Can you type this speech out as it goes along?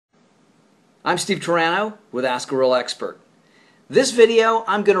I'm Steve Turano with Ask a Real Expert. This video,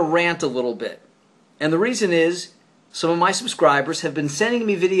 I'm going to rant a little bit. And the reason is, some of my subscribers have been sending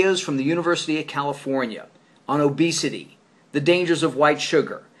me videos from the University of California on obesity, the dangers of white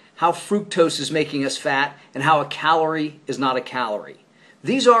sugar, how fructose is making us fat, and how a calorie is not a calorie.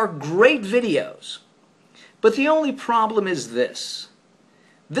 These are great videos. But the only problem is this.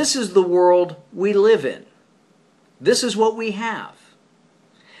 This is the world we live in. This is what we have.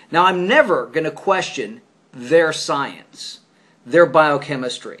 Now, I'm never going to question their science, their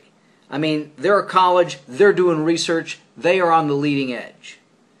biochemistry. I mean, they're a college, they're doing research, they are on the leading edge.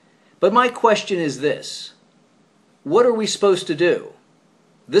 But my question is this: what are we supposed to do?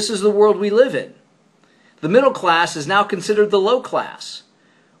 This is the world we live in. The middle class is now considered the low class.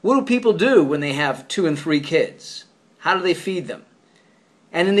 What do people do when they have 2 and 3 kids? How do they feed them?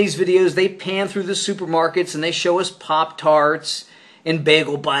 And in these videos, they pan through the supermarkets and they show us Pop-Tarts and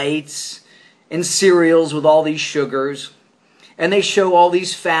bagel bites and cereals with all these sugars. And they show all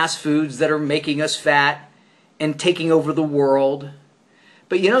these fast foods that are making us fat and taking over the world.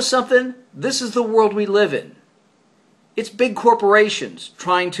 But you know something? This is the world we live in. It's big corporations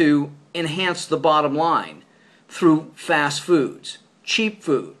trying to enhance the bottom line through fast foods, cheap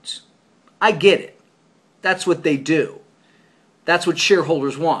foods. I get it. That's what they do. That's what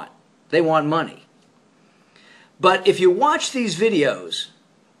shareholders want. They want money. But if you watch these videos,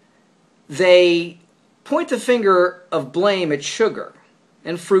 they point the finger of blame at sugar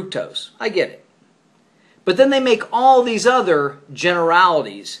and fructose. I get it. But then they make all these other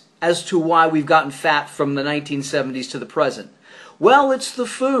generalities as to why we've gotten fat from the 1970s to the present. Well, it's the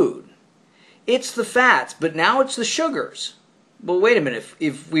food. It's the fats, but now it's the sugars. Well, wait a minute.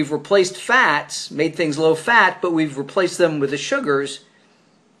 If we've replaced fats, made things low fat, but we've replaced them with the sugars,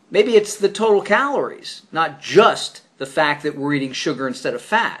 maybe it's the total calories, not just the fact that we're eating sugar instead of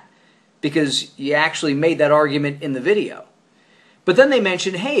fat, because you actually made that argument in the video. But then they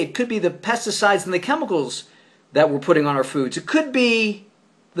mention, hey, it could be the pesticides and the chemicals that we're putting on our foods. It could be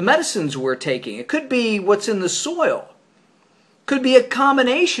the medicines we're taking. It could be what's in the soil. It could be a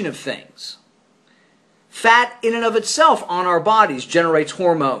combination of things. Fat in and of itself on our bodies generates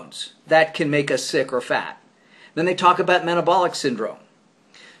hormones that can make us sick or fat. Then they talk about metabolic syndrome.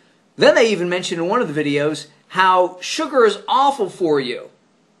 Then they even mention in one of the videos how sugar is awful for you.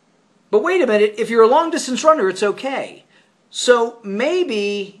 But wait a minute, if you're a long-distance runner, it's okay. So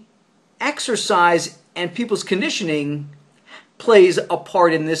maybe exercise and people's conditioning plays a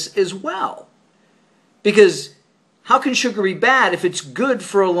part in this as well. Because how can sugar be bad if it's good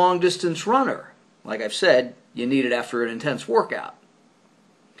for a long-distance runner? Like I've said, you need it after an intense workout.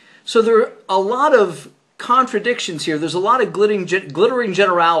 So there are a lot of contradictions here. There's a lot of glittering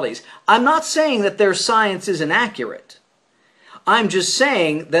generalities. I'm not saying that their science is inaccurate. I'm just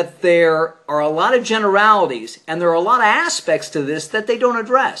saying that there are a lot of generalities and there are a lot of aspects to this that they don't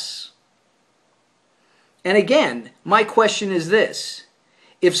address. And again, my question is this: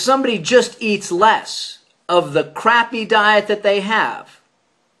 if somebody just eats less of the crappy diet that they have,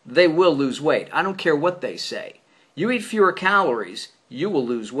 they will lose weight. I don't care what they say. You eat fewer calories, you will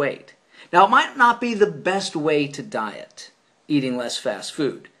lose weight. Now, it might not be the best way to diet, eating less fast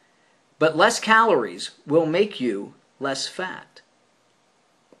food, but less calories will make you less fat.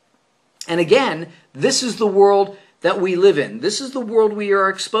 And again, this is the world that we live in. This is the world we are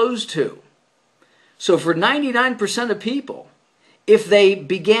exposed to. So for 99% of people, if they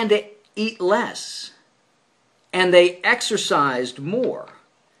began to eat less and they exercised more,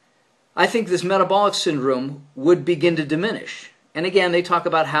 I think this metabolic syndrome would begin to diminish. And again, they talk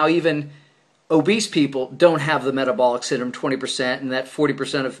about how even obese people don't have the metabolic syndrome, 20%, and that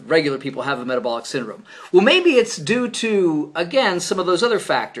 40% of regular people have the metabolic syndrome. Well, maybe it's due to, again, some of those other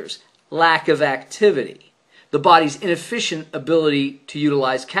factors. Lack of activity. The body's inefficient ability to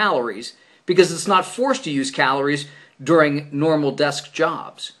utilize calories because it's not forced to use calories during normal desk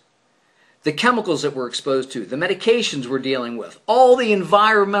jobs. The chemicals that we're exposed to, the medications we're dealing with, all the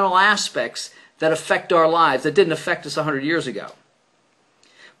environmental aspects that affect our lives that didn't affect us 100 years ago.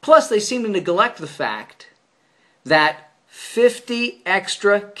 Plus, they seem to neglect the fact that 50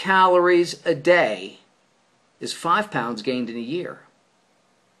 extra calories a day is 5 pounds gained in a year.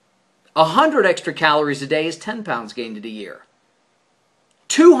 100 extra calories a day is 10 pounds gained in a year.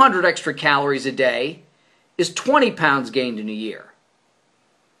 200 extra calories a day is 20 pounds gained in a year.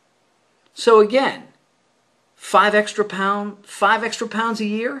 So again, 5 extra pounds a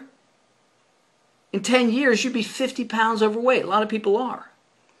year? In 10 years, you'd be 50 pounds overweight. A lot of people are.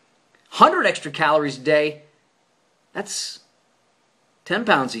 100 extra calories a day, that's 10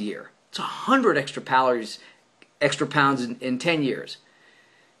 pounds a year. It's 100 extra pounds in 10 years.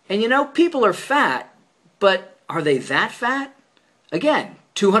 And you know, people are fat, but are they that fat? Again,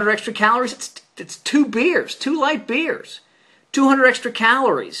 200 extra calories, it's 2 beers, 2 light beers. 200 extra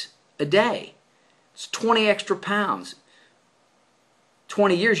calories a day. It's 20 extra pounds.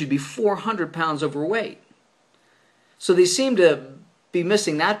 20 years, you'd be 400 pounds overweight. So they seem to be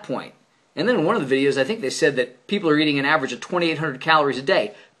missing that point. And then in one of the videos, I think they said that people are eating an average of 2,800 calories a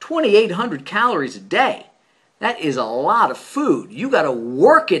day. 2,800 calories a day. That is a lot of food. You got to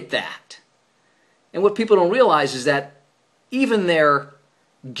work at that. And what people don't realize is that even their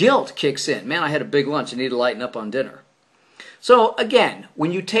guilt kicks in. Man, I had a big lunch. I need to lighten up on dinner. So again,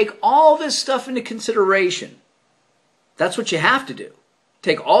 when you take all this stuff into consideration, that's what you have to do.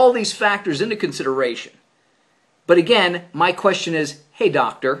 Take all these factors into consideration. But again, my question is, hey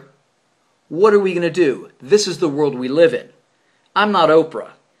doctor, what are we going to do? This is the world we live in. I'm not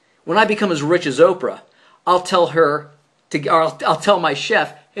Oprah. When I become as rich as Oprah, I'll tell my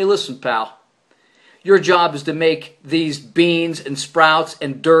chef, hey listen pal, your job is to make these beans and sprouts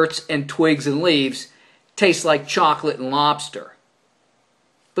and dirts and twigs and leaves taste like chocolate and lobster.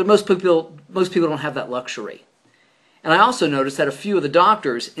 But most people don't have that luxury. And I also noticed that a few of the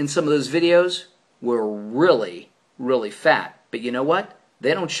doctors in some of those videos were really, really fat. But you know what?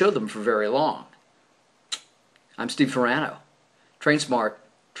 They don't show them for very long. I'm Steve Turano. Train smart,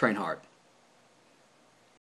 train hard.